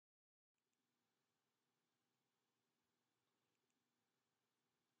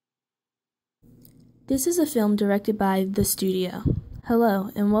This is a film directed by the studio.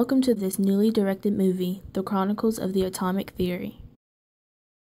 Hello, and welcome to this newly directed movie, The Chronicles of the Atomic Theory.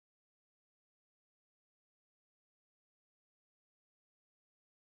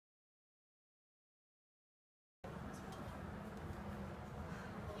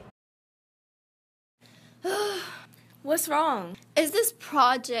 What's wrong? Is this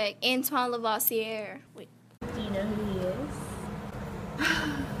project Antoine Lavoisier? Wait, do you know who he is?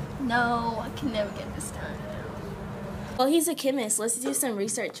 No, I can never get this done. Well, he's a chemist. Let's do some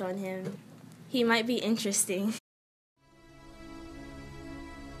research on him. He might be interesting.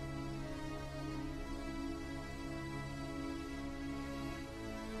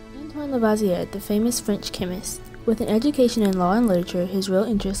 Antoine Lavoisier, the famous French chemist. With an education in law and literature, his real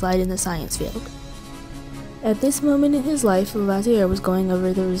interest lied in the science field. At this moment in his life, Lavoisier was going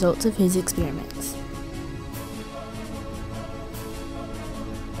over the results of his experiments.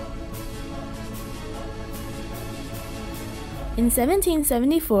 In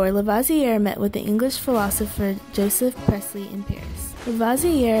 1774, Lavoisier met with the English philosopher Joseph Priestley in Paris.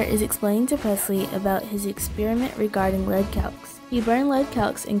 Lavoisier is explaining to Priestley about his experiment regarding lead calx. He burned lead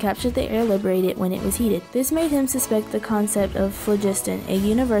calx and captured the air liberated when it was heated. This made him suspect the concept of phlogiston, a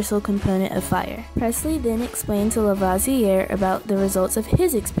universal component of fire. Priestley then explained to Lavoisier about the results of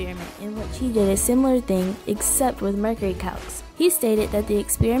his experiment, in which he did a similar thing except with mercury calx. He stated that the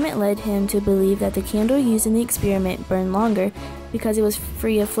experiment led him to believe that the candle used in the experiment burned longer because it was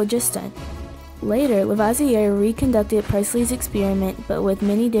free of phlogiston. Later, Lavoisier reconducted Priestley's experiment but with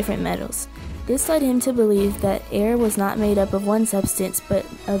many different metals. This led him to believe that air was not made up of one substance but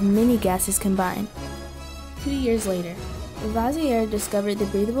of many gases combined. 2 years later, Lavoisier discovered the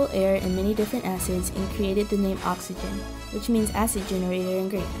breathable air in many different acids and created the name oxygen, which means acid generator in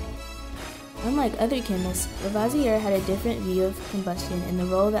Greek. Unlike other chemists, Lavoisier had a different view of combustion and the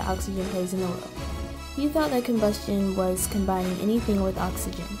role that oxygen plays in the world. He thought that combustion was combining anything with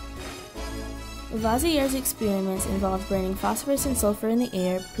oxygen. Lavoisier's experiments involved burning phosphorus and sulfur in the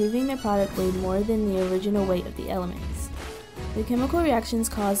air, proving their product weighed more than the original weight of the elements. The chemical reactions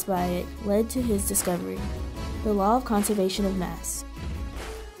caused by it led to his discovery, the law of conservation of mass.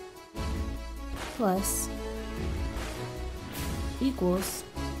 Plus equals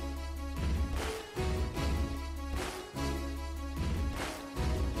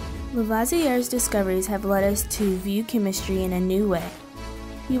Lavoisier's discoveries have led us to view chemistry in a new way.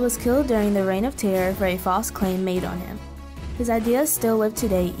 He was killed during the Reign of Terror for a false claim made on him. His ideas still live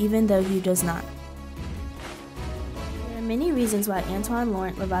today, even though he does not. There are many reasons why Antoine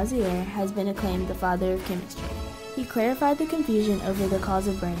Laurent Lavoisier has been acclaimed the father of chemistry. He clarified the confusion over the cause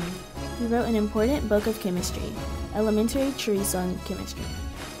of burning. He wrote an important book of chemistry, Elementary Treatise on Chemistry.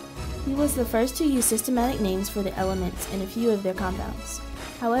 He was the first to use systematic names for the elements in a few of their compounds.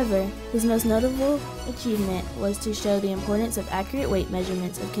 However, his most notable achievement was to show the importance of accurate weight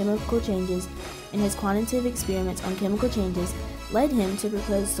measurements of chemical changes, and his quantitative experiments on chemical changes led him to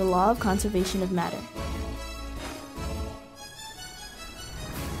propose the law of conservation of matter.